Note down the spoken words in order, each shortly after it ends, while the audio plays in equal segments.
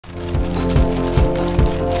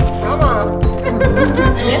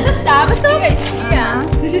רגע, שנייה.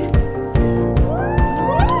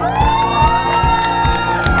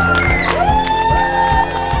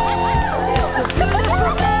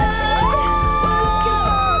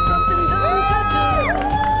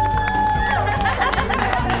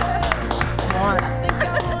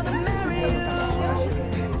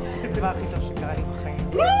 הדבר הכי טוב שקרה לי בחיים.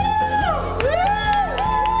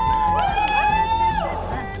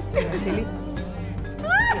 תעשי לי.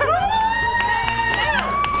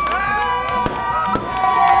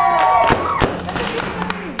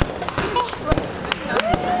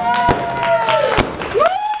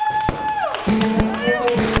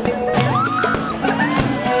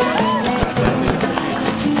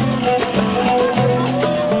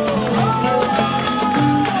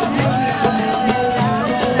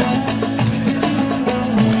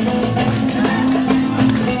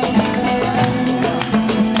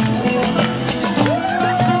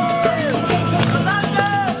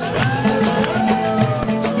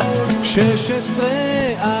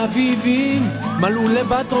 אביבים מלאו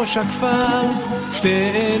לבת ראש הכפר, שתי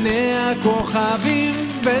עיני הכוכבים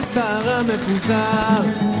ושרה מפוזר.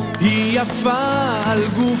 היא יפה על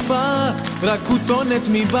גופה, רק כותונת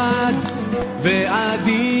מבד,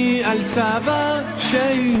 ועדי על צבא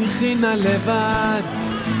שהכינה לבד.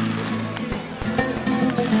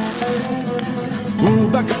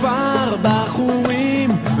 ובכפר בחורים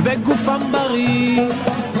וגופם בריא,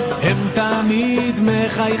 הם תמיד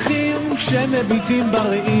מחייכים כשמביטים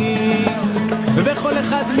בראי, וכל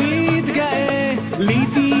אחד מתגאה לי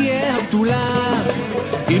תהיה הבתולה.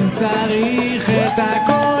 אם צריך את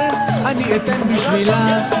הכל אני אתן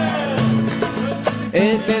בשבילה,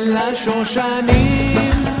 אתן לה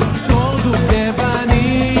שושנים, צרור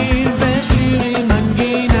דובדבנים ושירים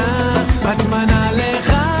מנגינה, הזמנה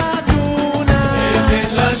לחתונה.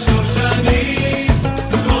 אתן לה שושנים,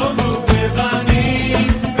 צרור דובדבנים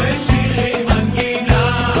ושירים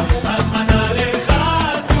מנגינה, הזמנה לחתונה.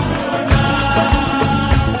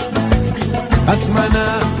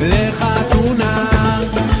 הזמנה לחתונה,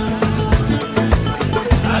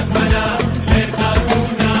 הזמנה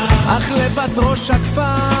לחתונה. אך לבת ראש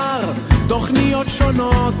הכפר תוכניות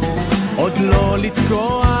שונות, עוד לא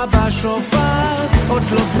לתקוע בשופר, עוד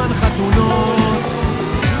לא זמן חתונות.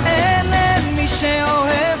 אין מי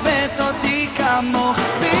שאוהבת אותי כמוך,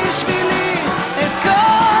 בשבילי את כל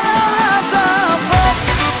העולם תהפוך.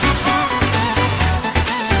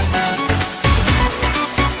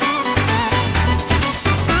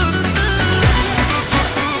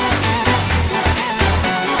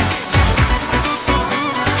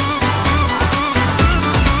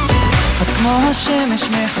 את כמו השמש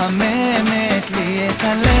מחממת לי את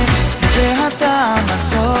הלב, זה הטעם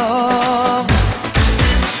הטוב.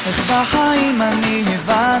 איך בחיים אני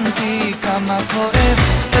הבנתי כמה כואב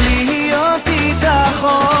להיות איתך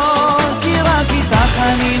עוד, כי רק איתך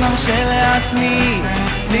אני מרשה לעצמי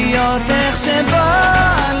להיות איך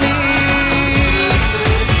שבא לי,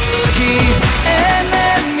 כי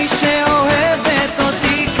אין מי שאוהבת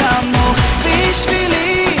אותי כמוך,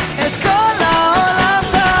 בשבילי את כל העולם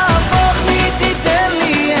תהפוך לי, תיתן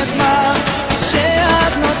לי את מה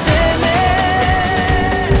שאת נותנת.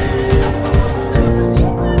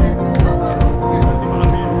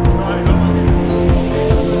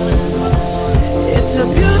 It's a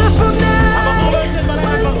beautiful night,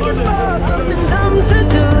 we're looking for something dumb to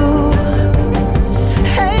do.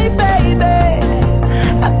 Hey baby,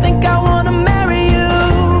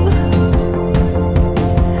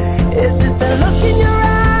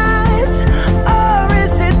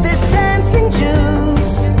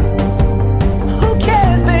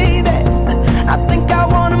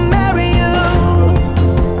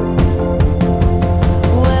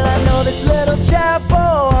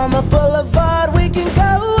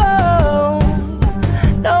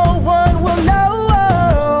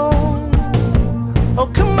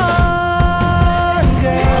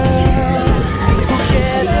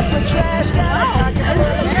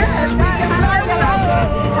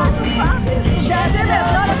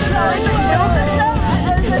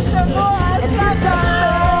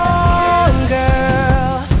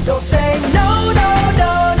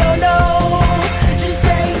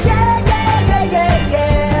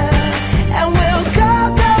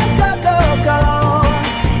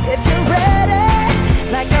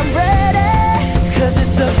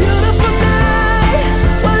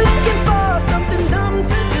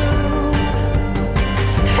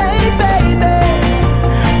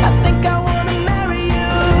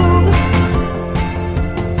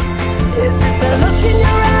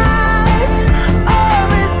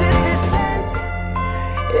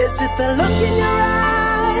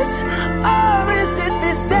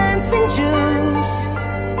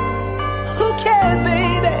 best,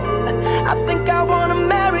 baby. I think I